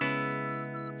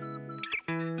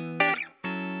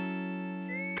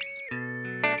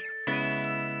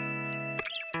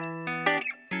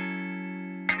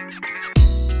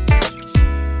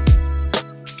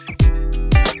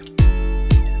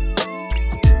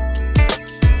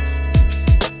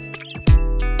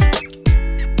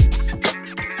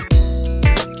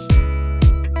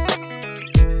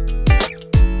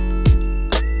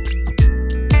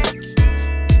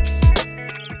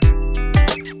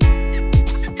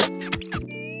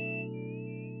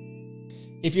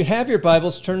If you have your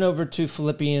Bibles, turn over to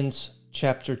Philippians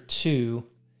chapter 2,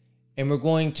 and we're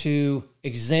going to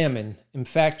examine. In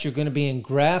fact, you're going to be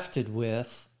engrafted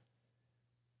with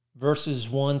verses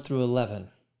 1 through 11.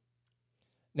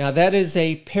 Now, that is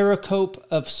a pericope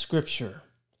of Scripture.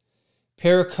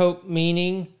 Pericope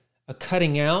meaning a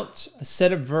cutting out, a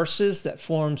set of verses that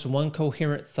forms one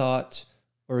coherent thought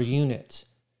or unit.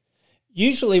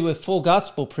 Usually with full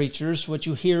gospel preachers, what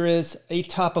you hear is a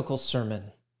topical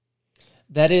sermon.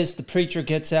 That is, the preacher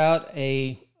gets out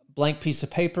a blank piece of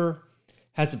paper,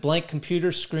 has a blank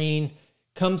computer screen,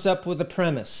 comes up with a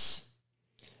premise.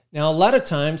 Now, a lot of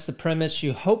times the premise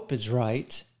you hope is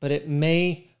right, but it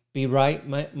may be right,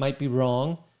 might be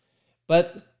wrong.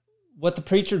 But what the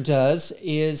preacher does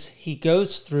is he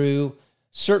goes through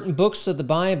certain books of the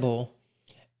Bible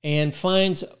and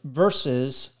finds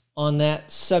verses on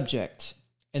that subject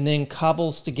and then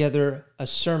cobbles together a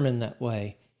sermon that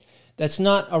way. That's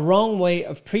not a wrong way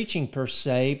of preaching per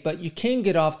se, but you can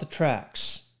get off the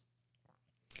tracks.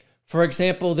 For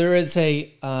example, there is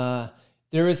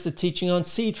the teaching on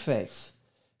seed faith.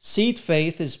 Seed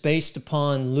faith is based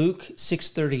upon Luke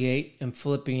 6:38 and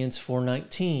Philippians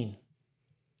 4:19.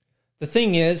 The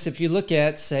thing is, if you look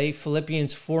at, say,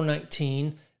 Philippians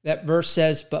 4:19, that verse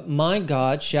says, "But my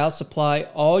God shall supply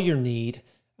all your need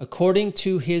according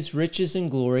to his riches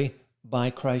and glory by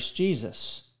Christ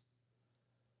Jesus."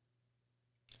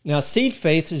 Now, seed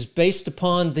faith is based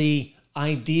upon the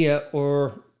idea,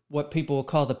 or what people will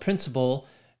call the principle,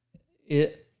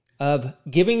 of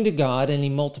giving to God and he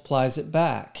multiplies it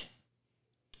back.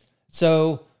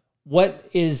 So what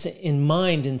is in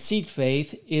mind in seed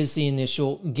faith is the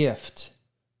initial gift,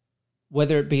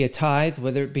 whether it be a tithe,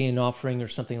 whether it be an offering or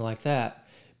something like that.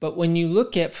 But when you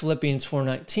look at Philippians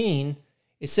 4:19,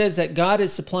 it says that God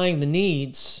is supplying the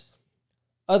needs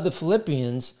of the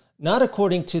Philippians not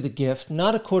according to the gift,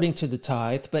 not according to the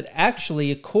tithe, but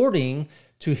actually according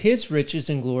to his riches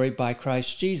and glory by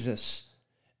Christ Jesus.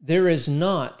 There is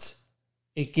not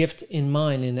a gift in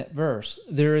mind in that verse.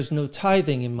 There is no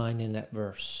tithing in mind in that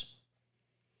verse.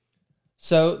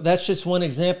 So that's just one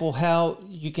example how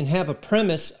you can have a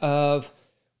premise of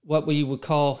what we would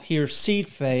call here seed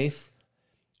faith,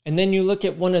 and then you look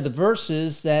at one of the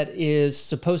verses that is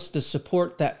supposed to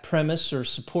support that premise or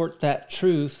support that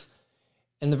truth,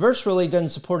 and the verse really doesn't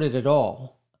support it at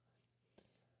all.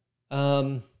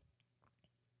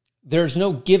 There's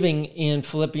no giving in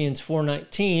Philippians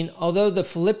 4:19, although the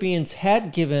Philippians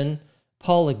had given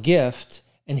Paul a gift,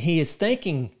 and he is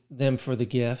thanking them for the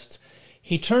gift.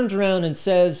 He turns around and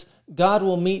says, God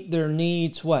will meet their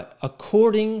needs, what?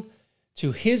 According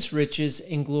to his riches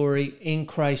and glory in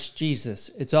Christ Jesus.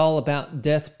 It's all about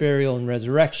death, burial, and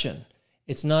resurrection.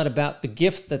 It's not about the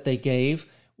gift that they gave,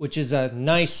 which is a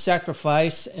nice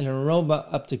sacrifice and an aroma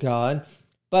up to God,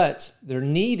 but their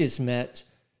need is met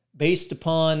based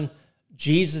upon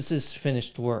Jesus'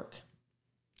 finished work.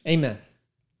 Amen.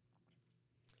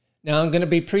 Now I'm going to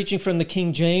be preaching from the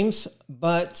King James,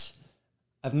 but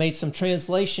I've made some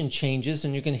translation changes,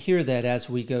 and you're going to hear that as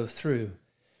we go through.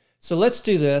 So let's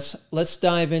do this. Let's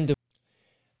dive into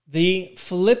the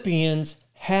Philippians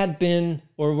had been,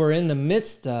 or were in the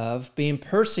midst of, being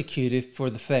persecuted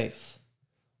for the faith.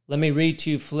 Let me read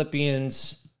to you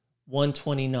Philippians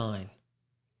 1:29.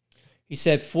 He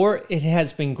said, "For it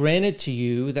has been granted to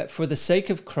you that for the sake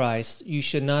of Christ you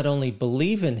should not only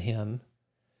believe in him,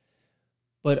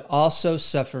 but also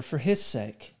suffer for his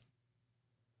sake."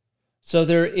 So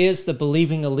there is the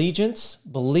believing allegiance,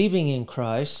 believing in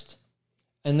Christ,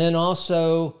 and then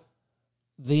also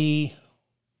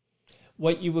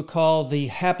what you would call the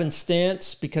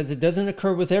happenstance, because it doesn't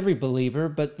occur with every believer,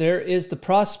 but there is the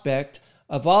prospect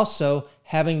of also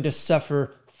having to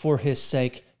suffer for his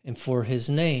sake and for his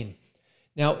name.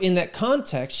 Now, in that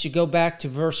context, you go back to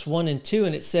verse 1 and 2,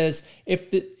 and it says,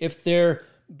 if there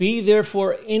be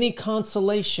therefore any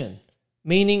consolation,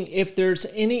 meaning if there's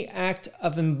any act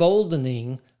of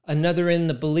emboldening another in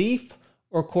the belief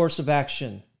or course of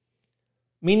action,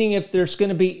 meaning if there's going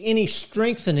to be any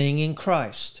strengthening in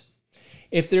Christ,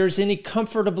 if there's any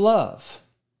comfort of love,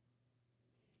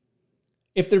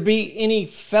 if there be any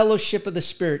fellowship of the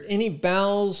Spirit, any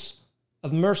bowels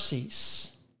of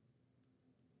mercies,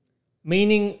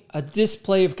 meaning a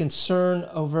display of concern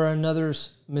over another's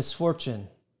misfortune.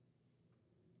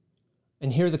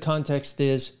 And here the context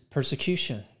is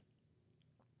persecution.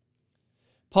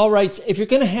 Paul writes, if you're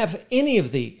going to have any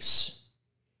of these,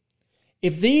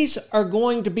 if these are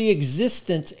going to be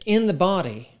existent in the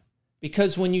body,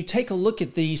 because when you take a look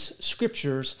at these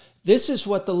scriptures, this is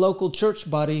what the local church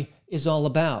body is all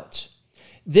about.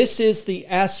 This is the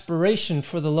aspiration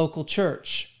for the local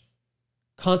church.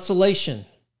 Consolation.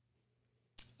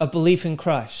 of belief in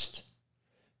Christ,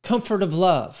 comfort of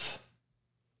love,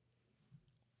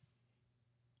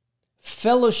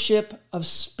 fellowship of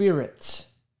spirits,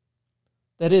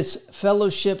 that is,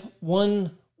 fellowship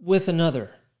one with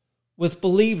another, with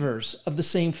believers of the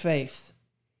same faith.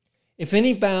 If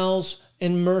any bowels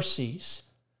and mercies,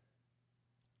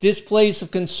 displays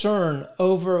of concern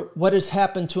over what has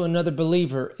happened to another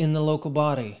believer in the local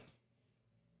body.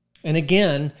 And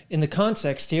again, in the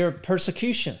context here,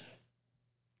 persecution.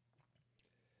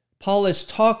 Paul is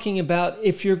talking about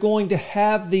if you're going to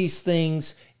have these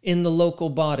things in the local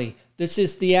body. This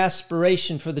is the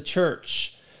aspiration for the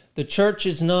church. The church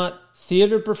is not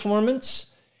theater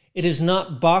performance. It is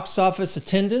not box office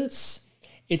attendance.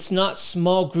 It's not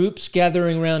small groups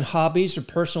gathering around hobbies or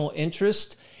personal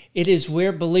interest. It is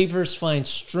where believers find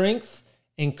strength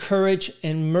and courage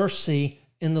and mercy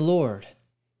in the Lord.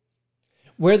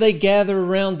 Where they gather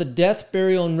around the death,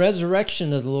 burial, and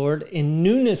resurrection of the Lord in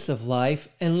newness of life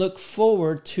and look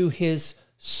forward to his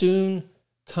soon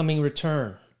coming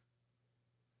return.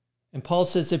 And Paul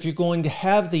says if you're going to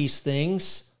have these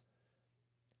things,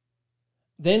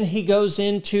 then he goes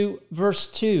into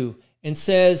verse 2 and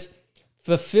says,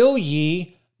 fulfill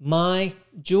ye my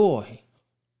joy.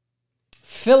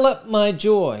 Fill up my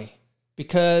joy,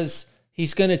 because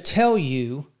he's going to tell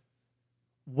you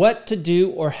what to do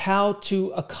or how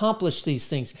to accomplish these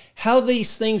things, how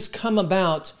these things come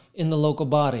about in the local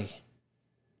body.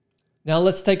 Now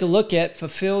let's take a look at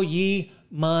fulfill ye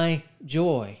my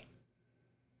joy.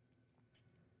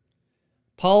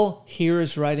 Paul here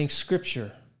is writing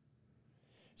scripture.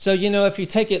 So, if you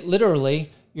take it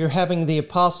literally, you're having the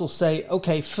apostle say,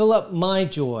 okay, fill up my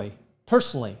joy.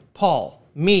 Personally, Paul,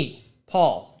 me,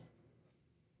 Paul.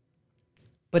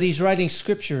 But he's writing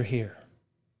scripture here.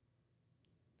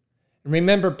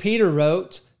 Remember, Peter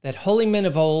wrote that holy men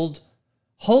of old,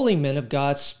 holy men of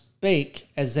God spake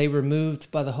as they were moved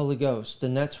by the Holy Ghost.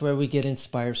 And that's where we get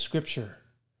inspired scripture.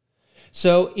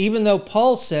 So even though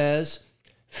Paul says,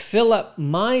 fill up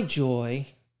my joy,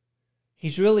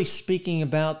 he's really speaking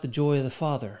about the joy of the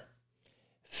Father.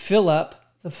 Fill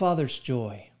up the Father's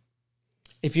joy.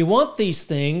 If you want these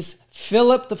things,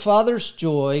 fill up the Father's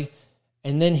joy,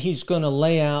 and then he's going to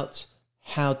lay out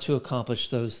how to accomplish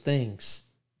those things.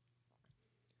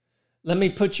 Let me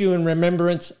put you in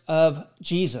remembrance of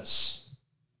Jesus.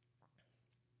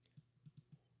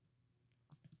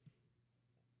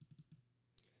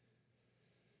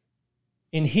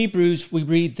 In Hebrews, we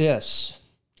read this,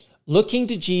 looking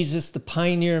to Jesus, the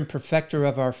pioneer and perfecter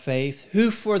of our faith,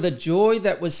 who for the joy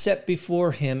that was set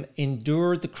before him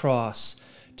endured the cross,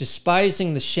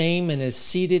 despising the shame, and is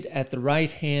seated at the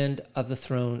right hand of the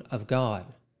throne of God.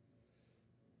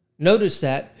 Notice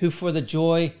that, who for the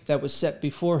joy that was set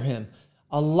before him.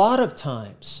 A lot of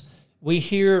times we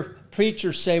hear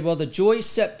preachers say, well, the joy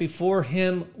set before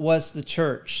him was the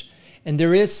church. And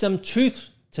there is some truth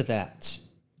to that.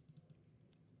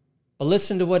 But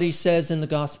listen to what he says in the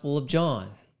Gospel of John.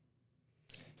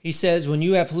 He says, when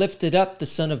you have lifted up the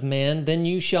Son of Man, then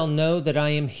you shall know that I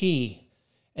am he,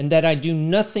 and that I do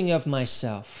nothing of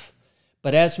myself,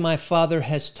 but as my Father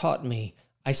has taught me,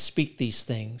 I speak these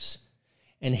things.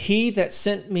 And he that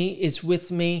sent me is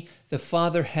with me. The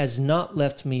Father has not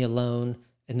left me alone.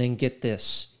 And then get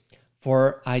this,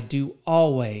 for I do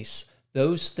always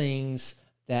those things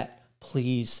that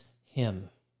please him.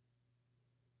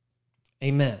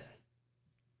 Amen.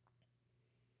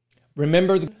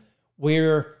 Remember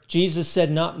where Jesus said,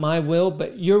 not my will,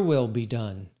 but your will be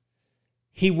done.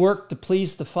 He worked to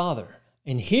please the Father.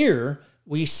 And here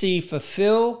we see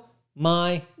fulfill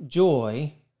my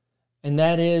joy, and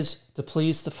that is to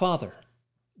please the Father.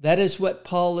 That is what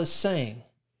Paul is saying.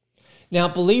 Now,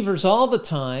 believers all the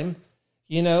time,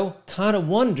 kind of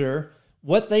wonder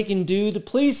what they can do to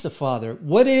please the Father.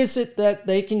 What is it that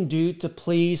they can do to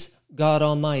please God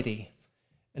Almighty?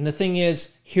 And the thing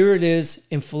is, here it is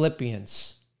in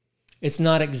Philippians. It's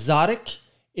not exotic.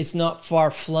 It's not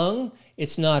far-flung.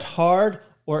 It's not hard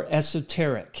or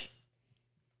esoteric.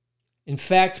 In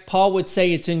fact, Paul would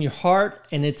say it's in your heart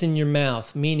and it's in your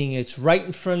mouth, meaning it's right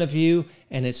in front of you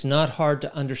and it's not hard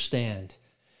to understand.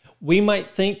 We might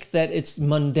think that it's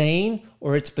mundane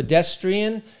or it's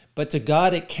pedestrian, but to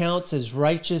God it counts as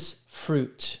righteous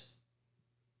fruit.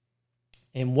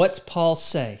 And what's Paul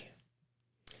say?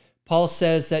 Paul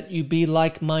says that you be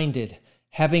like-minded,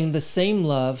 having the same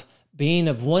love, being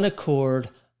of one accord,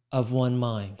 of one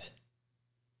mind.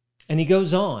 And he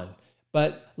goes on,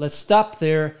 but let's stop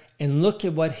there and look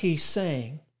at what he's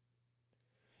saying.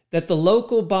 That the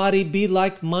local body be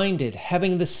like-minded,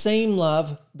 having the same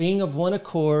love, being of one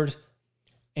accord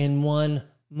and one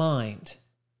mind.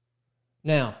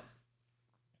 Now,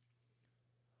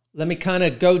 let me kind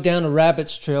of go down a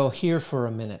rabbit's trail here for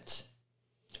a minute.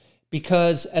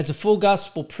 Because as a full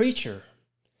gospel preacher,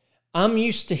 I'm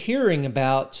used to hearing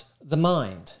about the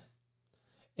mind.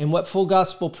 And what full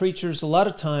gospel preachers a lot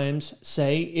of times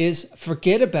say is,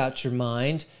 forget about your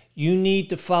mind. You need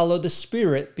to follow the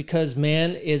Spirit because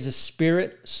man is a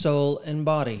spirit, soul, and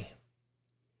body.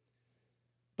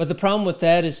 But the problem with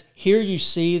that is here you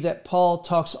see that Paul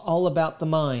talks all about the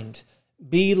mind.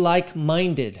 Be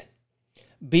like-minded.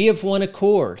 Be of one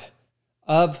accord,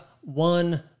 of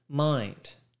one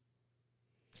mind.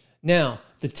 Now,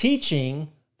 the teaching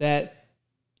that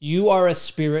you are a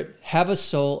spirit, have a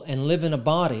soul, and live in a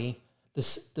body,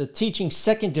 the teaching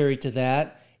secondary to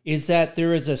that is that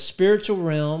there is a spiritual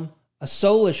realm, a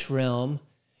soulish realm,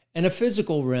 and a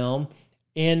physical realm,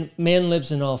 and man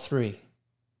lives in all three.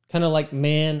 Kind of like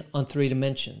man on three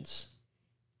dimensions.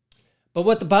 But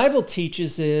what the Bible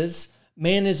teaches is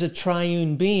man is a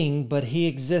triune being, but he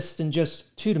exists in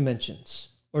just two dimensions,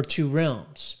 or two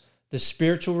realms, the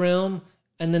spiritual realm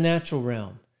and the natural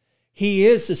realm. He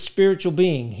is a spiritual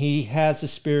being. He has a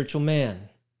spiritual man.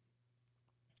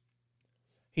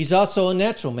 He's also a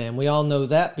natural man. We all know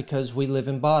that because we live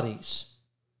in bodies.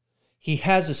 He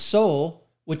has a soul,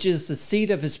 which is the seat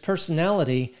of his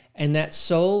personality, and that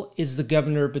soul is the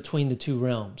governor between the two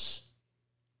realms.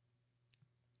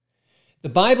 The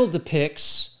Bible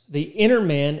depicts the inner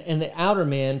man and the outer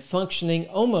man functioning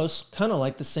almost kind of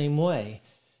like the same way.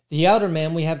 The outer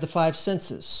man, we have the five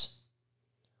senses.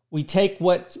 We take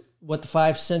what the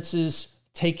five senses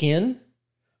take in,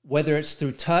 whether it's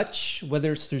through touch,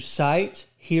 whether it's through sight,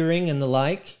 hearing, and the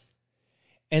like.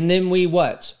 And then we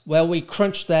what? Well, we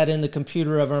crunch that in the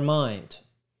computer of our mind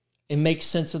and make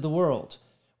sense of the world.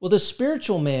 Well, the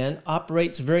spiritual man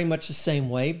operates very much the same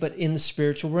way, but in the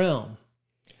spiritual realm.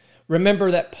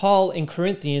 Remember that Paul in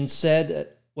Corinthians said,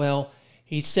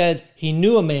 he said he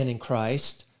knew a man in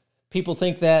Christ. People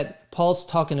think that Paul's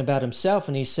talking about himself,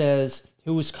 and he says,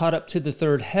 who was caught up to the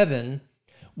third heaven,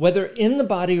 whether in the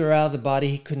body or out of the body,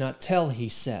 he could not tell, he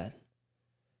said.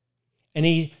 And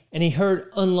he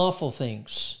heard unlawful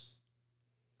things.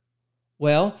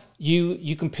 Well,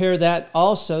 you compare that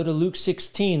also to Luke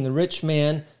 16, the rich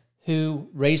man who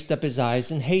raised up his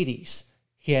eyes in Hades.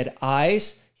 He had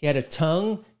eyes, he had a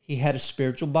tongue, he had a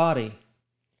spiritual body.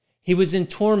 He was in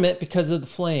torment because of the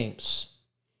flames.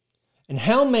 And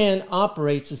how man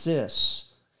operates is this.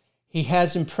 He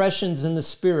has impressions in the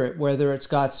spirit, whether it's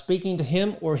God speaking to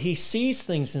him or he sees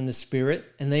things in the spirit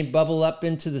and they bubble up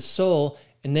into the soul,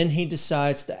 and then he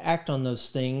decides to act on those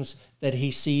things that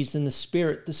he sees in the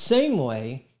spirit the same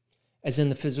way as in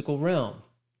the physical realm.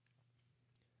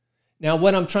 Now,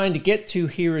 what I'm trying to get to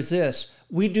here is this.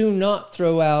 We do not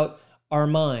throw out our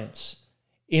minds.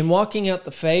 In walking out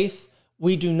the faith,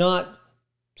 we do not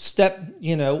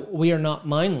we are not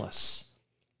mindless.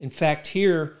 In fact,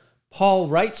 here, Paul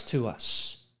writes to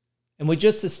us, and we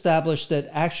just established that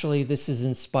actually this is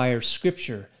inspired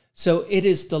scripture. So it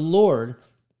is the Lord,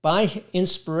 by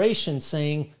inspiration,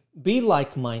 saying, be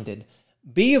like-minded,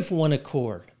 be of one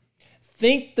accord,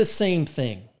 think the same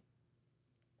thing.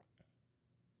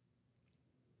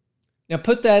 Now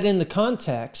put that in the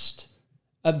context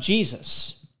of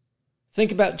Jesus.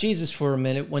 Think about Jesus for a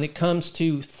minute when it comes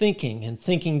to thinking and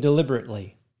thinking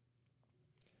deliberately.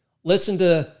 Listen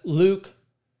to Luke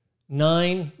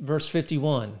 9, verse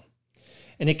 51.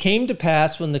 And it came to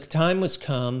pass when the time was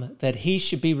come that he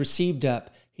should be received up,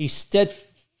 he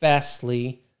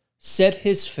steadfastly set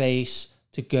his face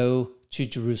to go to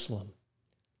Jerusalem.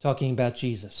 Talking about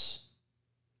Jesus.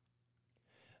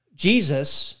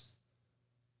 Jesus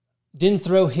didn't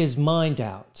throw his mind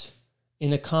out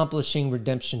in accomplishing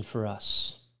redemption for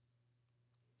us.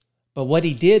 But what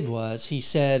he did was, he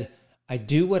said, I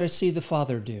do what I see the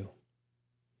Father do.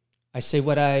 I say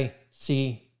what I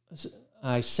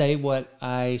say what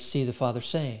I see the Father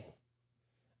saying.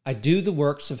 I do the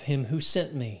works of him who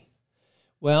sent me.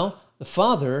 Well, the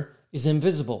Father is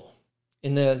invisible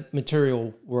in the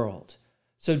material world.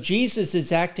 So Jesus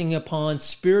is acting upon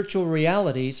spiritual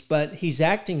realities, but he's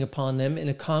acting upon them in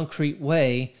a concrete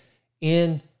way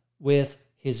with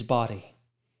his body.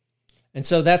 And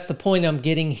so that's the point I'm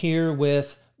getting here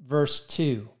with verse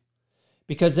 2.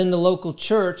 Because in the local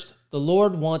church, the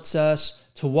Lord wants us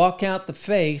to walk out the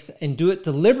faith and do it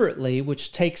deliberately,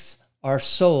 which takes our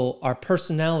soul, our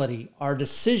personality, our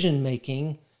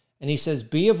decision-making, and he says,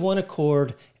 be of one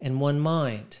accord and one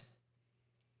mind.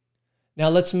 Now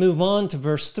let's move on to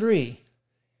verse 3.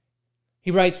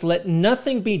 He writes, let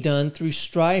nothing be done through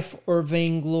strife or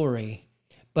vainglory,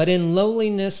 but in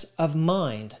lowliness of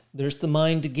mind. There's the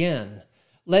mind again.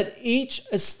 Let each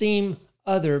esteem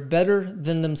other better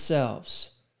than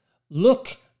themselves.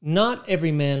 Look not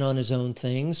every man on his own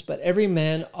things, but every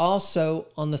man also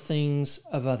on the things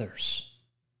of others.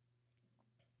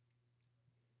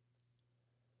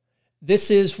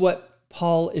 This is what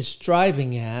Paul is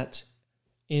driving at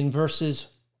in verses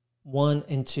 1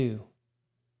 and 2.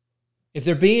 If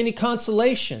there be any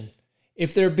consolation,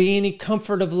 if there be any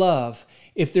comfort of love,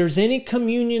 if there's any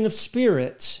communion of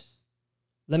spirits,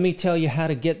 let me tell you how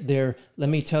to get there. Let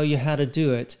me tell you how to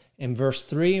do it. And verse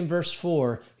 3 and verse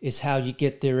 4 is how you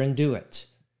get there and do it.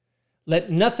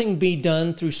 Let nothing be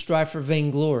done through strife or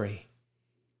vainglory,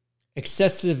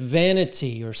 excessive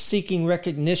vanity or seeking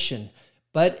recognition,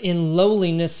 but in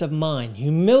lowliness of mind,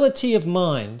 humility of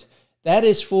mind. That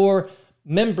is for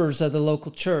members of the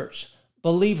local church,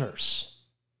 believers,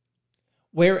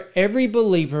 where every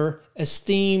believer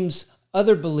esteems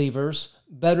other believers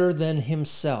better than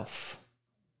himself,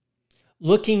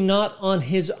 looking not on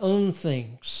his own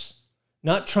things,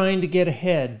 not trying to get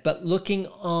ahead, but looking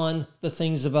on the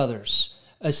things of others,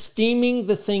 esteeming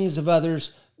the things of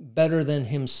others better than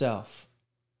himself.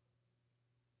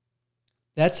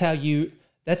 That's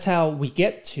how we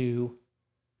get to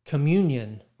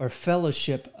communion or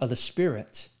fellowship of the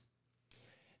Spirit.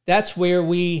 That's where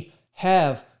we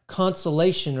have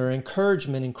consolation or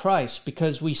encouragement in Christ,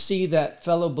 because we see that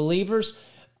fellow believers,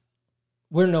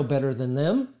 we're no better than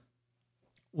them.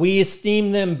 We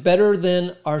esteem them better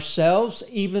than ourselves,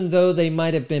 even though they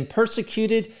might have been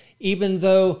persecuted, even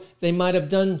though they might have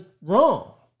done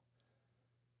wrong.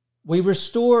 We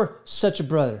restore such a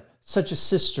brother, such a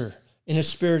sister in a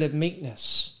spirit of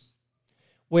meekness,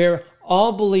 where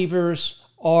all believers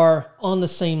are on the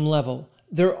same level.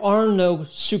 There are no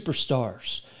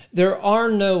superstars. There are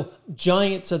no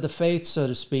giants of the faith, so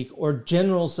to speak, or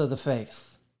generals of the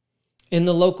faith. In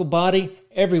the local body,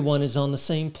 everyone is on the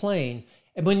same plane.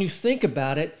 And when you think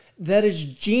about it, that is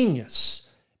genius,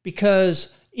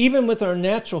 because even with our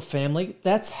natural family,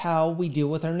 that's how we deal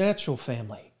with our natural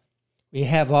family. We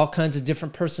have all kinds of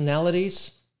different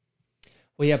personalities.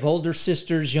 We have older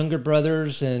sisters, younger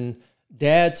brothers, and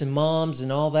dads and moms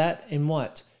and all that. And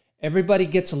what? Everybody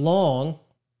gets along.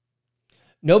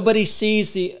 Nobody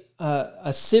sees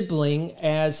a sibling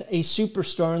as a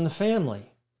superstar in the family.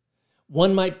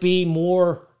 One might be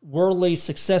more worldly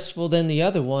successful than the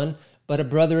other one, but a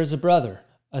brother is a brother.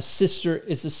 A sister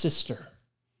is a sister.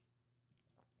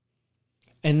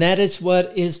 And that is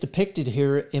what is depicted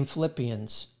here in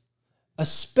Philippians,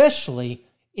 especially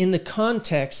in the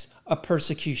context of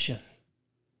persecution.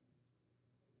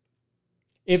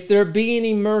 If there be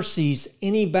any mercies,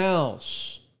 any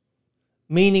bowels,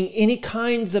 meaning any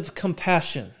kinds of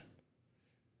compassion,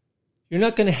 you're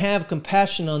not going to have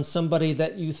compassion on somebody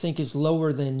that you think is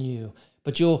lower than you,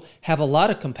 but you'll have a lot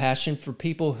of compassion for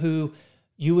people who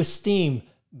you esteem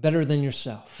better than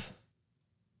yourself.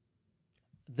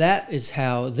 This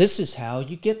is how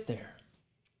you get there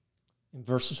in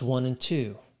verses 1 and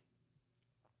 2.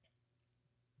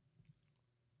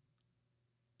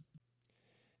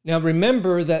 Now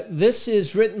remember that this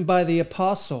is written by the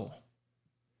apostle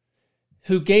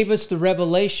who gave us the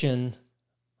revelation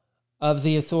of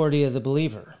the authority of the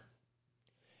believer.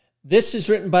 This is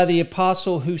written by the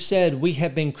apostle who said, we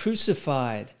have been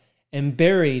crucified and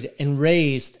buried and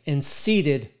raised and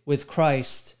seated with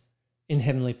Christ in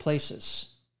heavenly places.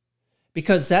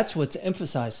 Because that's what's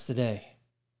emphasized today.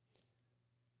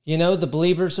 You know, the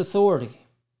believer's authority.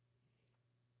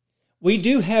 We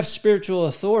do have spiritual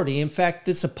authority. In fact,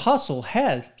 this apostle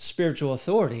had spiritual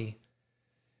authority.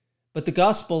 But the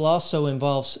gospel also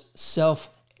involves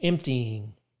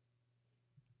self-emptying.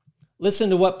 Listen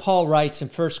to what Paul writes in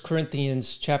 1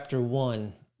 Corinthians chapter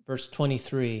 1, verse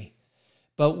 23.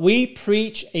 But we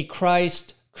preach a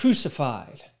Christ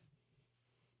crucified.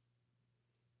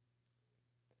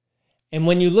 And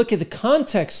when you look at the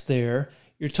context there,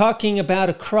 you're talking about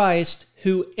a Christ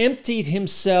who emptied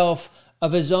himself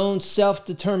of his own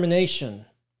self-determination.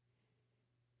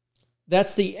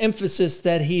 That's the emphasis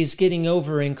that he is getting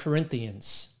over in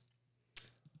Corinthians.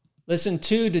 Listen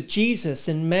to Jesus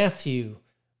in Matthew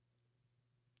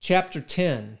chapter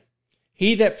 10.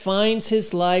 He that finds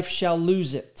his life shall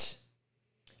lose it,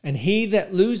 and he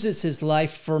that loses his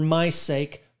life for my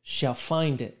sake shall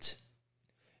find it.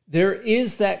 There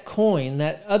is that coin,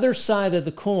 that other side of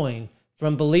the coin,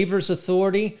 from believer's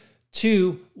authority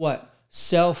to what?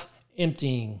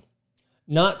 Self-emptying.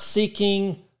 Not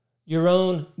seeking your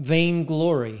own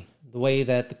vainglory, the way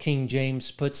that the King James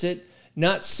puts it.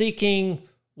 Not seeking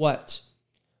what?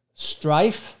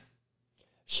 Strife.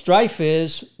 Strife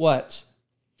is what?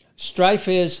 Strife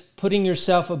is putting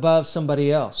yourself above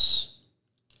somebody else.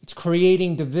 It's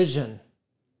creating division.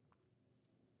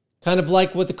 Kind of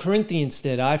like what the Corinthians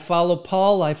did. I follow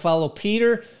Paul, I follow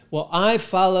Peter. Well, I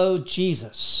follow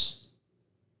Jesus.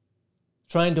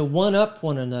 Trying to one-up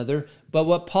one another. But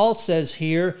what Paul says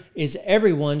here is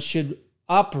everyone should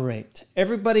operate.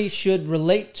 Everybody should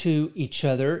relate to each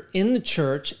other in the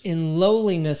church in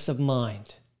lowliness of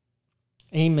mind.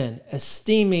 Amen.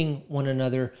 Esteeming one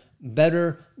another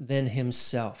better than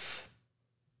himself.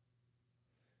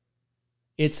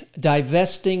 It's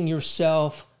divesting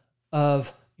yourself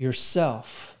of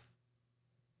yourself.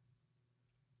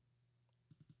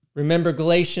 Remember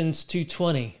Galatians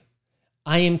 2:20.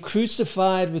 I am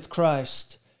crucified with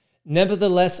Christ.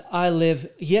 Nevertheless I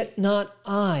live, yet not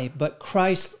I, but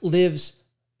Christ lives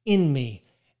in me.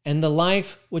 And the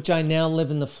life which I now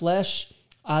live in the flesh,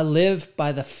 I live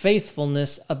by the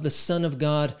faithfulness of the Son of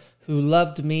God who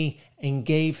loved me and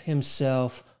gave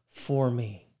himself for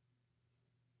me.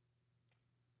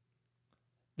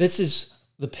 This is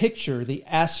the picture, the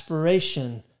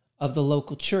aspiration of the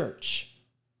local church.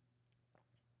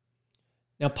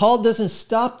 Now, Paul doesn't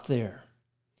stop there.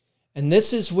 And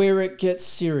this is where it gets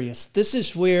serious. This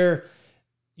is where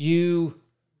he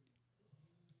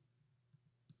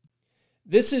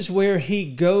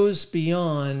goes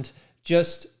beyond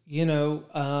just,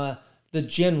 the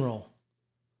general.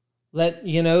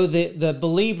 The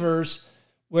believers,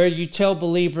 where you tell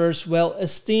believers, well,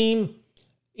 esteem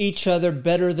each other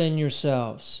better than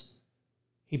yourselves.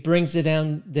 He brings it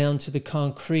down to the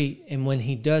concrete. And when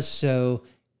he does so,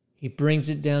 he brings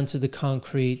it down to the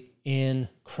concrete in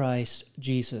Christ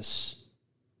Jesus.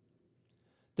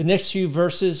 The next few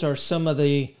verses are some of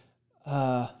the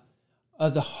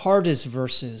hardest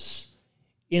verses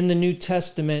in the New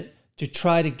Testament to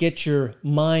try to get your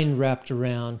mind wrapped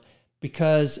around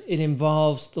because it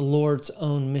involves the Lord's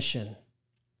own mission.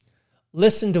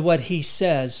 Listen to what he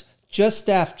says just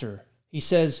after. He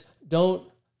says, don't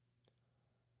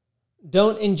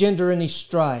engender any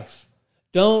strife.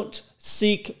 Don't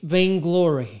seek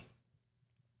vainglory.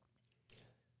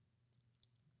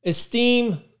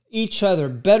 Esteem each other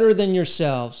better than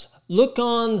yourselves. Look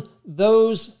on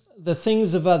the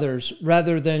things of others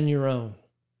rather than your own.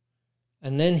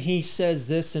 And then he says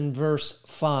this in verse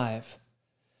 5.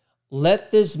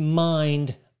 Let this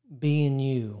mind be in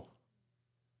you.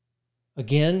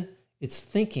 Again, it's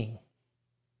thinking.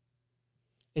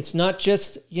 It's not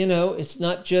just,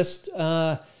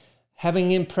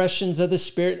 having impressions of the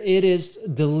Spirit. It is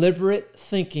deliberate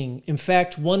thinking. In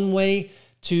fact, one way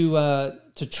to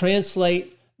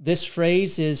translate this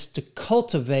phrase is to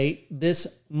cultivate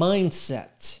this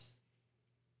mindset.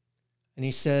 And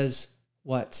he says,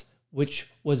 what? Which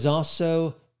was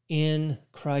also in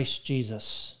Christ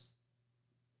Jesus.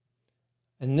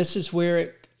 And this is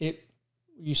where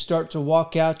you start to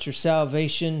walk out your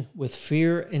salvation with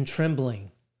fear and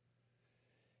trembling.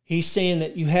 He's saying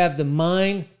that you have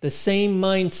the same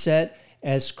mindset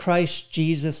as Christ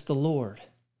Jesus the Lord.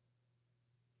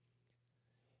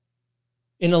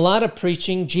 In a lot of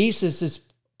preaching, Jesus is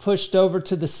pushed over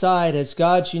to the side as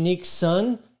God's unique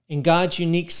Son and God's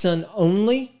unique Son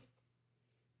only.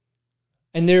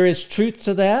 And there is truth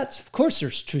to that. Of course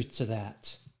there's truth to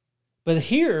that. But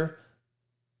here,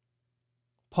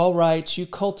 Paul writes, you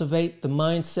cultivate the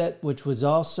mindset which was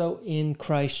also in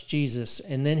Christ Jesus.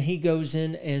 And then he goes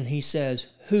in and he says,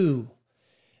 who,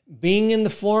 being in the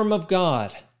form of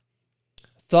God,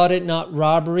 thought it not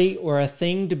robbery or a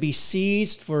thing to be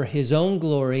seized for his own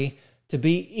glory, to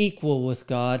be equal with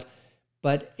God,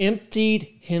 but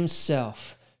emptied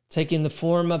himself, taking the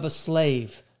form of a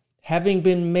slave, having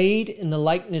been made in the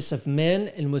likeness of men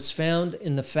and was found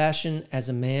in the fashion as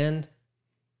a man.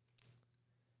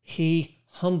 He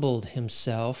humbled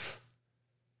himself.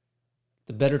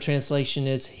 The better translation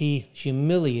is he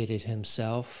humiliated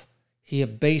himself. He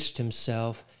abased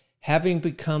himself, having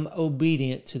become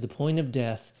obedient to the point of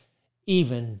death,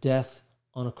 even death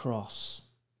on a cross.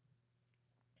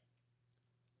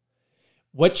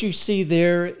 What you see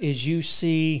there is you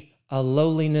see a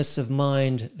lowliness of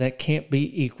mind that can't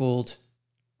be equaled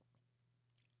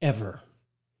ever.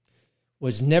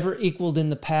 Was never equaled in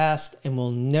the past and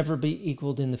will never be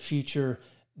equaled in the future.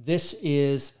 This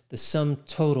is the sum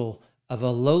total of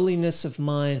a lowliness of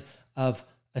mind, of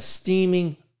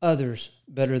esteeming others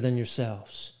better than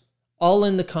yourselves. All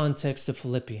in the context of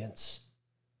Philippians.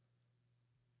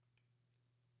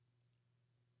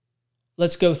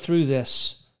 Let's go through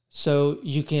this so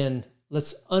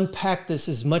let's unpack this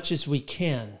as much as we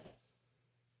can.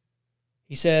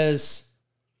 He says,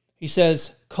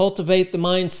 cultivate the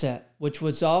mindset, which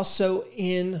was also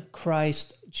in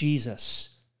Christ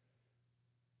Jesus.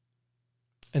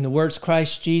 And the words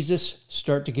Christ Jesus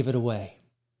start to give it away.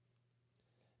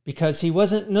 because he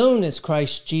wasn't known as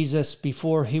Christ Jesus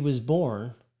before he was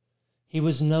born. He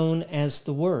was known as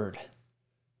the Word,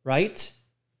 right?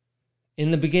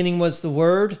 In the beginning was the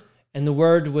Word, and the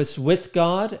Word was with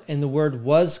God, and the Word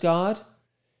was God.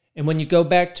 And when you go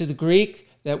back to the Greek,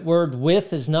 that word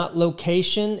with is not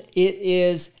location. It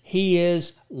is, he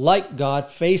is like God,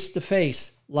 face to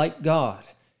face, like God.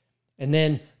 And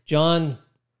then John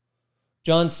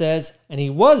says, and he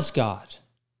was God.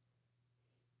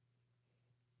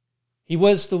 He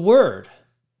was the Word.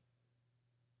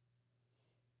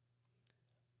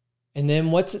 And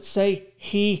then what's it say?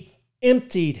 He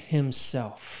emptied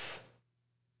himself.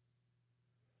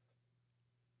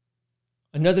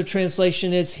 Another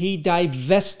translation is he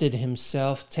divested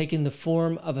himself, taking the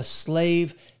form of a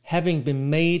slave, having been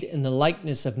made in the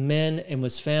likeness of men, and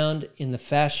was found in the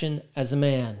fashion as a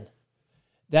man.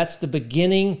 That's the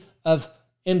beginning of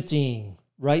emptying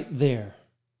right there.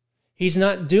 He's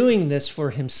not doing this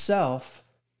for himself,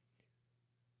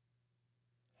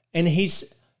 and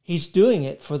he's doing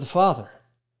it for the Father.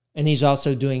 And he's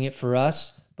also doing it for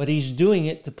us, but he's doing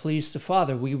it to please the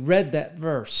Father. We read that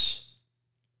verse.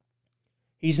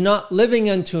 He's not living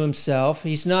unto himself.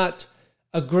 He's not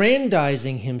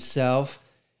aggrandizing himself,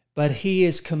 but he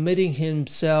is committing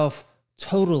himself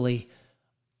totally,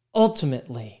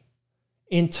 ultimately,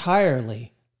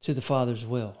 entirely to the Father's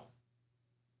will.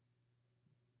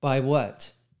 By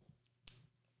what?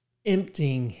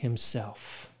 Emptying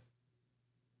himself.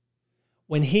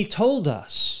 When he told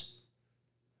us,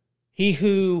 he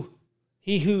who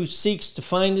seeks to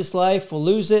find his life will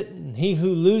lose it, and he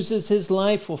who loses his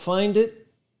life will find it.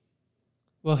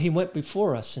 Well, he went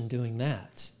before us in doing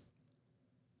that.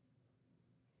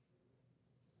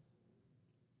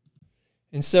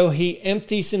 And so he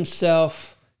empties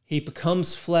himself, he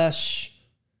becomes flesh,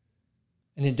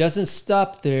 and it doesn't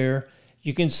stop there.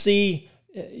 You can see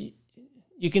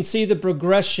the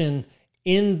progression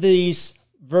in these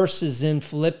verses in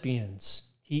Philippians.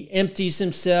 He empties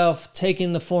himself,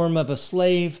 taking the form of a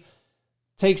slave,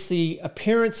 takes the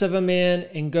appearance of a man,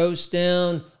 and goes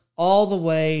down all the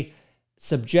way,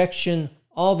 subjection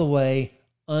all the way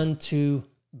unto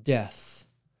death.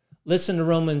 Listen to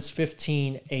Romans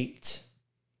 15:8.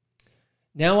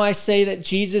 Now I say that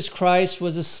Jesus Christ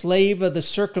was a slave of the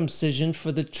circumcision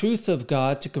for the truth of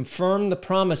God, to confirm the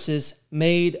promises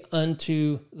made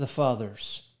unto the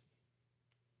fathers.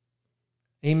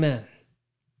 Amen.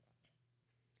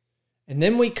 And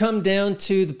then we come down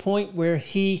to the point where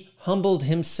he humbled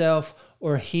himself,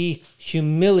 or he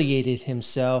humiliated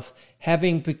himself,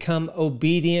 having become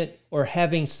obedient, or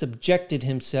having subjected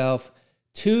himself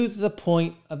to the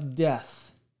point of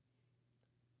death.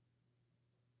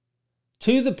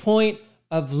 To the point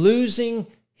of losing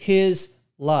his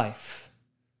life.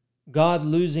 God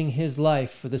losing his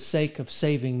life for the sake of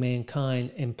saving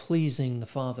mankind and pleasing the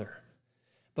Father.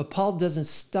 But Paul doesn't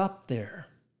stop there.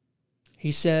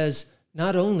 He says,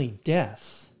 not only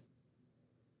death,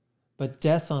 but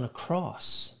death on a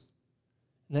cross.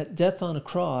 And that death on a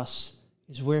cross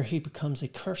is where he becomes a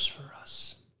curse for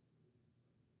us.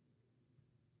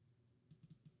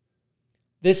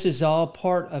 This is all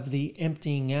part of the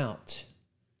emptying out.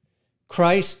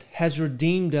 Christ has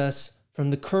redeemed us from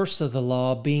the curse of the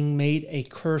law, being made a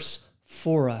curse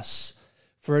for us.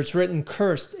 For it's written,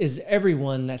 cursed is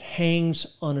everyone that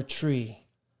hangs on a tree.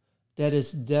 That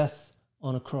is death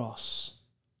on a cross.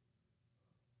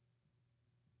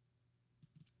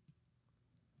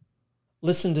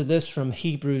 Listen to this from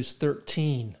Hebrews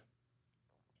 13.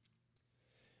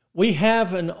 We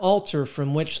have an altar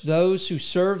from which those who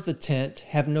serve the tent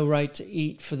have no right to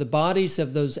eat, for the bodies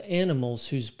of those animals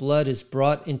whose blood is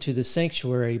brought into the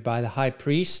sanctuary by the high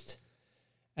priest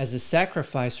as a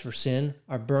sacrifice for sin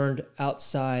are burned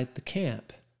outside the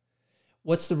camp.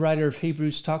 What's the writer of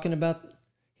Hebrews talking about?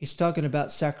 He's talking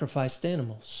about sacrificed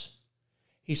animals.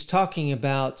 He's talking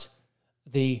about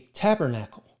the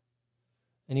tabernacle.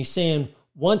 And he's saying,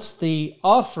 once the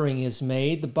offering is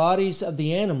made, the bodies of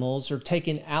the animals are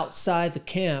taken outside the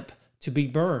camp to be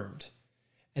burned.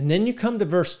 And then you come to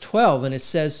verse 12, and it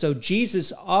says, so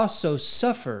Jesus also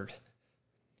suffered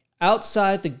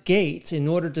outside the gate in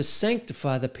order to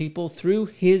sanctify the people through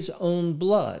his own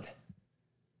blood.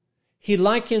 He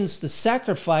likens the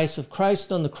sacrifice of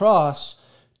Christ on the cross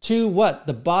to what?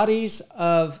 The bodies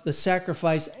of the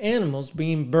sacrificed animals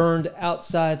being burned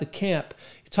outside the camp.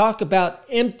 Talk about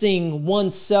emptying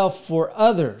oneself for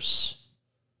others.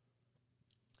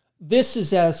 This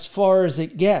is as far as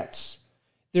it gets.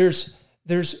 There's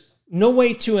no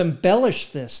way to embellish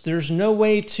this. There's no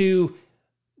way to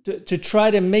try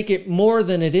to make it more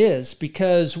than it is,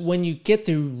 because when you get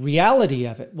the reality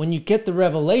of it, when you get the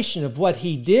revelation of what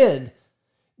he did,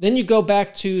 Then you go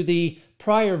back to the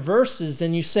prior verses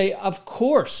and you say, of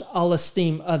course I'll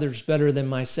esteem others better than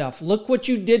myself. Look what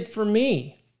you did for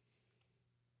me.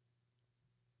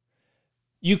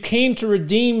 You came to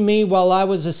redeem me while I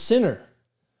was a sinner,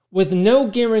 with no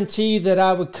guarantee that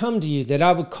I would come to you, that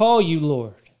I would call you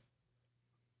Lord.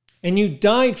 And you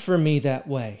died for me that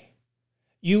way.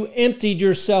 You emptied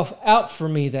yourself out for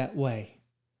me that way.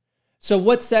 So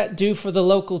what's that do for the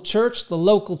local church? The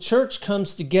local church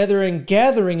comes together and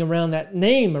gathering around that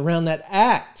name, around that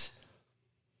act,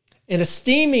 and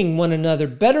esteeming one another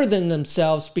better than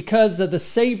themselves because of the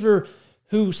Savior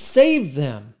who saved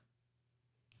them.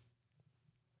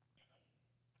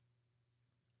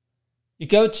 You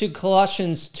go to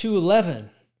Colossians 2:11.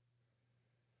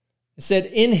 It said,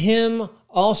 in him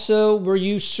also were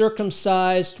you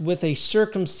circumcised with a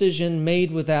circumcision made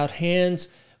without hands,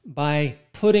 by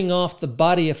putting off the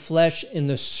body of flesh in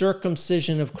the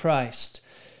circumcision of Christ.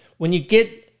 When you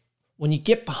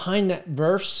get behind that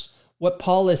verse, what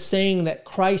Paul is saying, that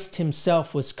Christ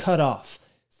himself was cut off.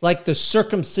 It's like the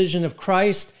circumcision of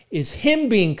Christ is him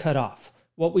being cut off,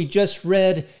 what we just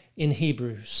read in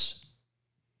Hebrews.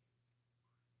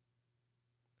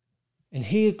 And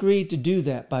he agreed to do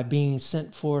that by being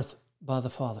sent forth by the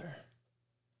Father.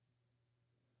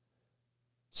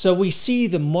 So we see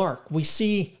the mark. We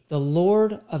see the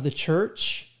Lord of the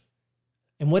church.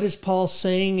 And what is Paul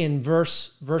saying in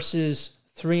verses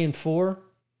 3 and 4?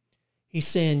 He's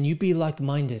saying, you be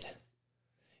like-minded.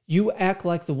 You act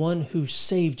like the one who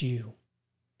saved you.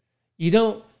 You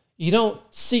don't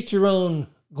seek your own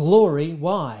glory.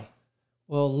 Why?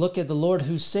 Well, look at the Lord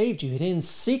who saved you. He didn't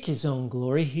seek his own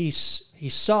glory. He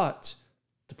sought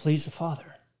to please the Father.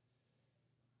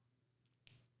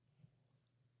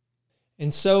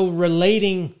 And so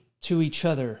relating to each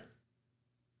other,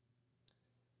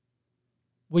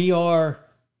 we are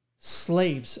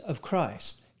slaves of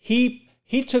Christ. He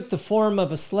took the form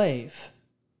of a slave,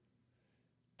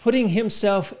 putting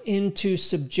himself into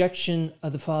subjection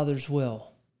of the Father's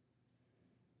will.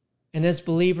 And as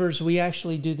believers, we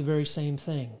actually do the very same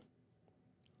thing.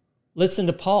 Listen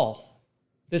to Paul,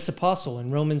 this apostle, in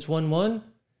Romans 1:1.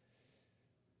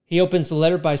 He opens the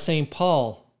letter by saying,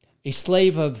 Paul, a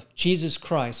slave of Jesus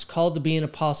Christ, called to be an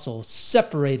apostle,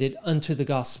 separated unto the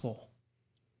gospel.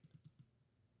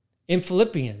 In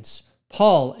Philippians,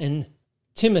 Paul and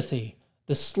Timothy,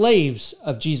 the slaves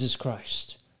of Jesus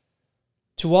Christ.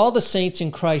 To all the saints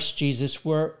in Christ Jesus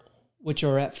which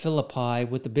are at Philippi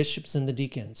with the bishops and the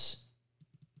deacons.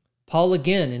 Paul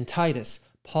again in Titus,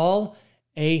 Paul,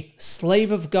 a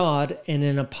slave of God and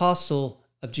an apostle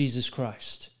of Jesus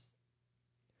Christ.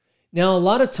 Now, a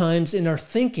lot of times in our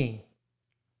thinking,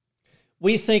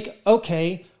 we think,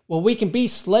 okay, well, we can be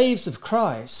slaves of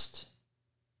Christ.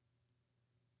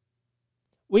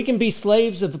 We can be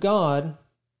slaves of God,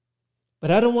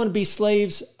 but I don't want to be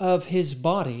slaves of his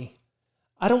body.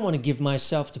 I don't want to give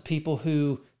myself to people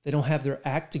who they don't have their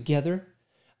act together.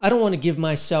 I don't want to give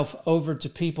myself over to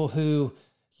people who,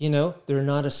 they're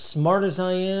not as smart as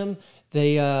I am.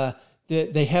 They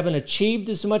haven't achieved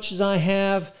as much as I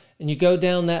have. And you go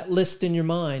down that list in your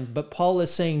mind. But Paul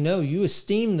is saying, no, you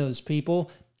esteem those people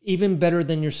even better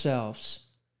than yourselves.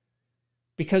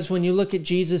 Because when you look at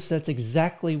Jesus, that's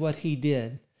exactly what he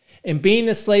did. And being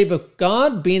a slave of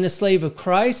God, being a slave of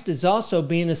Christ, is also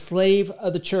being a slave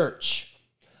of the church.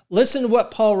 Listen to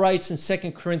what Paul writes in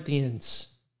 2 Corinthians.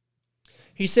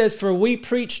 He says, for we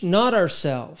preach not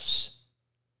ourselves,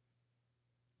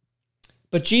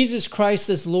 but Jesus Christ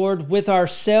as Lord, with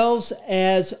ourselves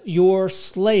as your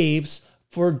slaves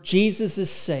for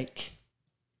Jesus' sake.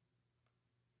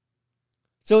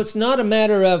 So it's not a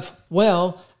matter of,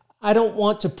 well, I don't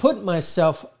want to put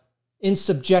myself in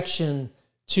subjection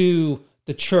to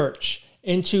the church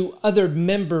and to other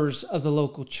members of the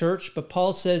local church. But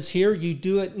Paul says here, you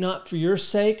do it not for your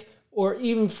sake or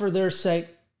even for their sake,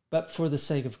 but for the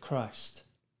sake of Christ.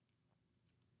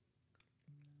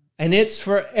 And it's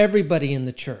for everybody in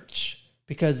the church,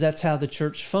 because that's how the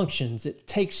church functions. It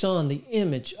takes on the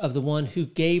image of the one who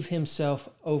gave himself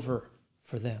over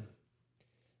for them.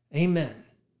 Amen.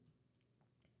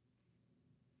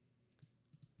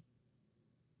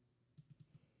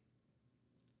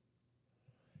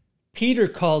 Peter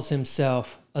calls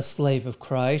himself a slave of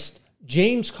Christ.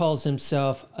 James calls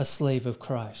himself a slave of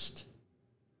Christ.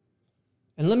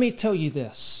 And let me tell you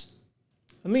this.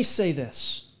 Let me say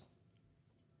this.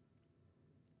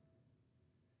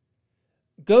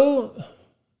 Go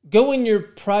in your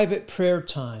private prayer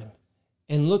time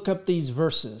and look up these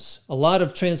verses. A lot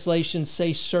of translations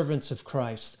say servants of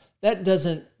Christ. That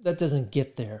doesn't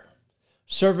get there.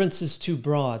 Servants is too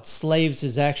broad. Slaves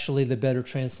is actually the better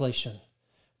translation.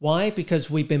 Why? Because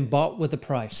we've been bought with a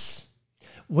price.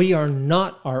 We are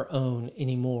not our own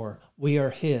anymore. We are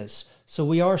His. So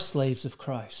we are slaves of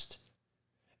Christ.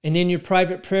 And in your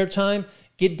private prayer time,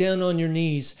 get down on your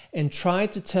knees and try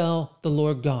to tell the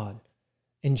Lord God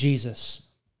and Jesus,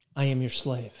 I am your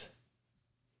slave.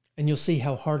 And you'll see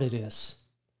how hard it is.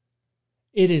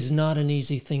 It is not an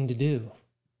easy thing to do.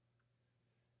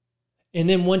 And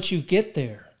then once you get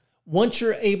there, once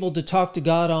you're able to talk to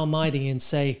God Almighty and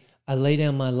say, I lay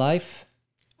down my life,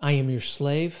 I am your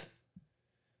slave,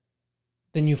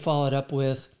 then you follow it up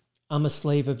with, I'm a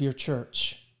slave of your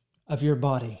church, of your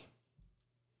body.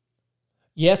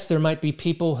 Yes, there might be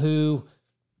people who,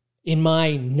 in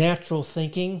my natural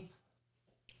thinking,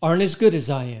 aren't as good as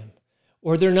I am,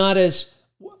 or they're not as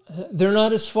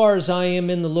far as I am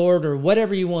in the Lord, or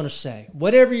whatever you want to say,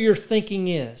 whatever your thinking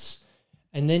is.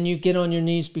 And then you get on your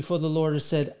knees before the Lord and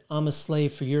said, I'm a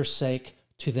slave for your sake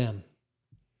to them.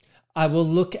 I will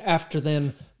look after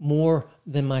them more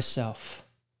than myself.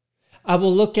 I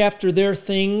will look after their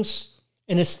things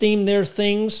and esteem their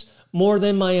things more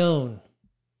than my own.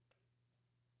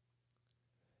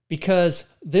 Because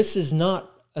this is not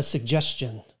a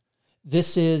suggestion.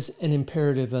 This is an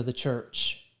imperative of the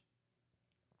church.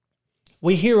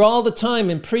 We hear all the time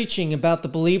in preaching about the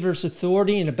believer's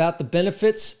authority and about the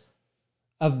benefits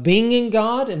of being in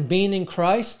God and being in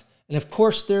Christ. And of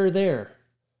course, they're there.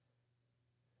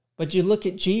 But you look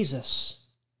at Jesus.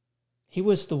 He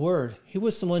was the Word. He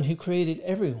was the one who created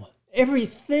everyone,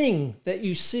 everything that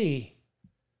you see.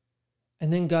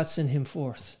 And then God sent Him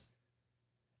forth.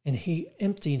 And He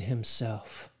emptied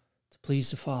Himself to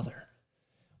please the Father.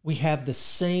 We have the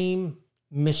same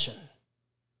mission.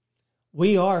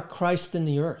 We are Christ in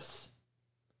the earth.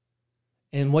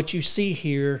 And what you see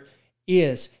here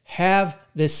is have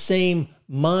the same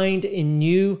mind in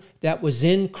you that was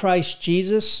in Christ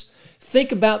Jesus.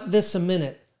 Think about this a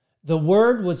minute. The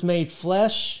Word was made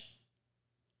flesh,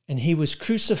 and He was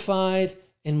crucified,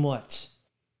 and what?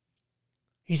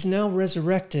 He's now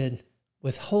resurrected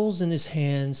with holes in His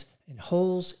hands and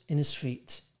holes in His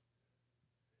feet.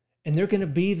 And they're going to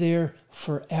be there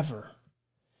forever.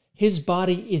 His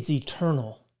body is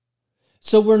eternal.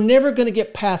 So we're never going to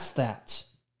get past that.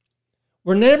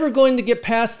 We're never going to get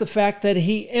past the fact that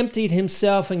He emptied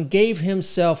Himself and gave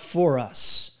Himself for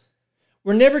us.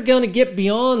 We're never going to get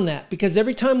beyond that, because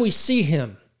every time we see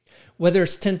Him, whether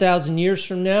it's 10,000 years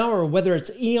from now or whether it's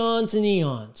eons and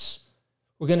eons,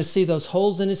 we're going to see those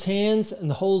holes in His hands and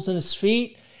the holes in His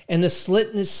feet and the slit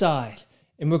in His side.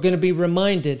 And we're going to be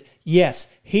reminded,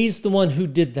 yes, He's the one who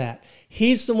did that.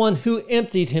 He's the one who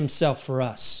emptied Himself for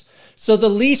us. So the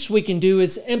least we can do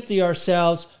is empty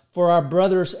ourselves for our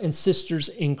brothers and sisters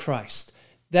in Christ.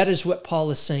 That is what Paul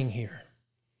is saying here.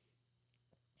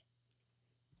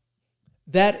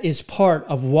 That is part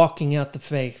of walking out the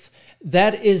faith.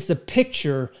 That is the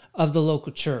picture of the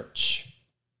local church.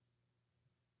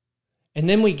 And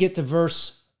then we get to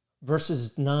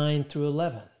verses 9 through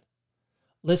 11.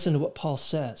 Listen to what Paul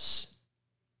says.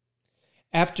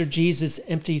 After Jesus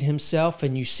emptied Himself,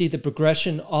 and you see the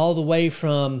progression all the way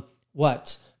from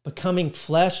what? Becoming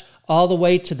flesh, all the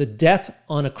way to the death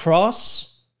on a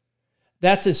cross.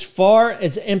 That's as far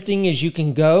as emptying as you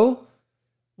can go.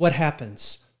 What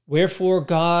happens? Wherefore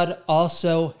God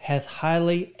also hath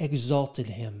highly exalted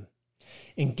Him,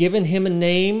 and given Him a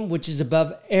name which is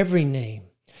above every name,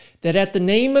 that at the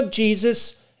name of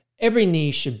Jesus every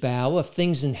knee should bow, of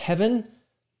things in heaven,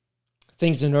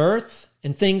 things in earth,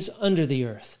 and things under the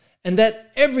earth, and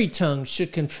that every tongue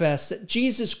should confess that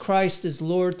Jesus Christ is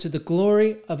Lord, to the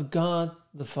glory of God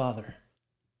the Father.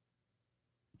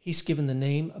 He's given the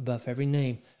name above every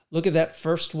name. Look at that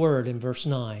first word in verse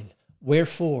 9.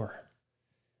 Wherefore?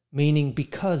 Meaning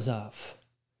because of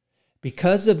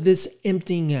this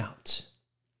emptying out,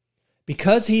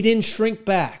 because He didn't shrink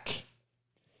back,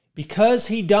 because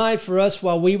He died for us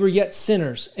while we were yet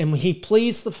sinners, and He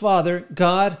pleased the Father,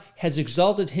 God has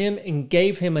exalted Him and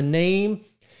gave Him a name.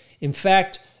 In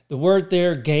fact, the word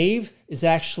there, gave, is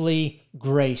actually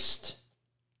graced.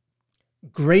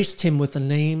 Graced Him with a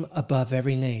name above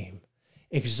every name.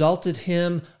 Exalted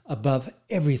Him above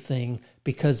everything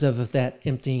because of that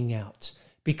emptying out,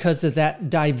 because of that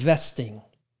divesting.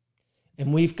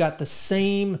 And we've got the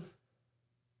same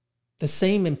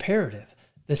imperative,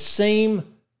 the same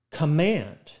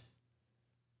command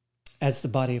as the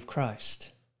body of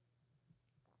Christ.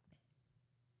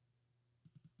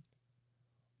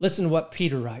 Listen to what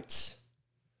Peter writes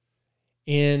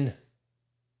in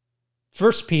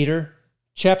 1 Peter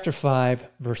chapter 5,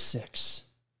 verse 6.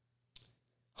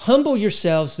 Humble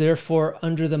yourselves, therefore,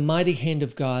 under the mighty hand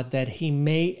of God, that He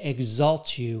may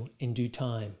exalt you in due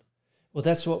time. Well,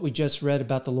 that's what we just read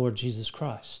about the Lord Jesus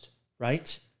Christ,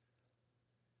 right?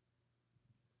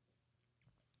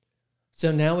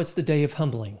 So now it's the day of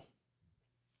humbling.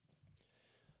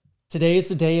 Today is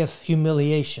the day of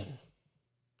humiliation.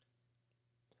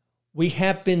 We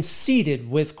have been seated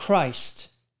with Christ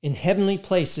in heavenly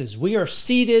places. We are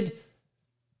seated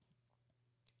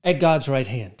at God's right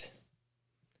hand.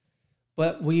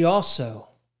 But we also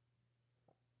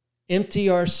empty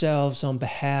ourselves on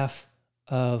behalf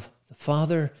of the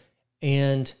Father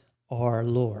and our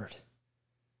Lord.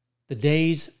 The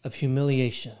days of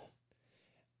humiliation.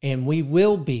 And we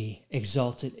will be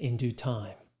exalted in due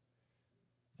time.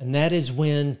 And that is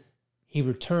when he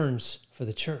returns for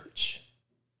the church.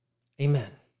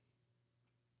 Amen.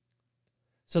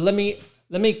 So let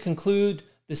me conclude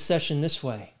this session this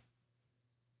way.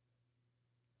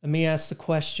 Let me ask the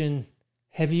question,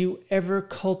 have you ever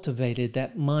cultivated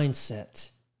that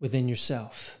mindset within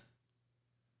yourself?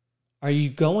 Are you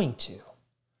going to?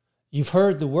 You've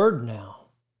heard the word now.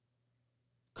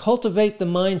 Cultivate the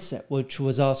mindset which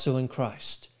was also in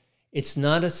Christ. It's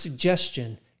not a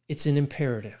suggestion, it's an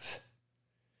imperative.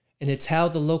 And it's how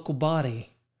the local body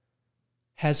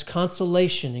has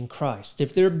consolation in Christ.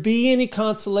 If there be any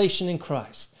consolation in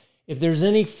Christ, if there's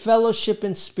any fellowship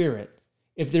in spirit,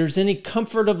 if there's any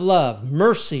comfort of love,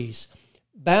 mercies,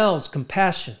 bowels,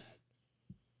 compassion,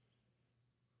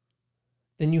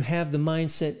 then you have the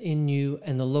mindset in you,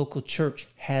 and the local church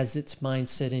has its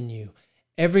mindset in you.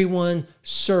 Everyone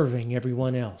serving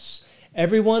everyone else.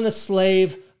 Everyone a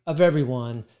slave of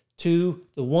everyone to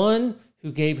the one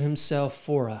who gave himself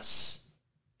for us.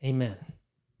 Amen.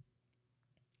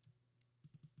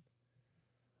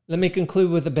 Let me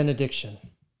conclude with a benediction.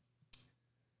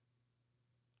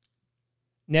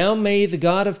 Now may the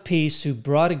God of peace, who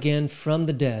brought again from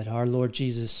the dead our Lord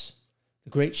Jesus, the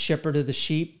great shepherd of the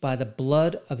sheep, by the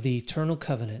blood of the eternal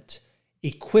covenant,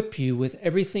 equip you with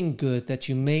everything good that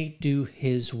you may do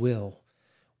his will,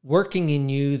 working in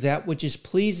you that which is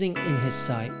pleasing in his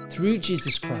sight through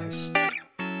Jesus Christ.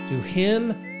 To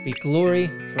him be glory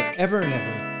forever and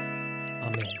ever.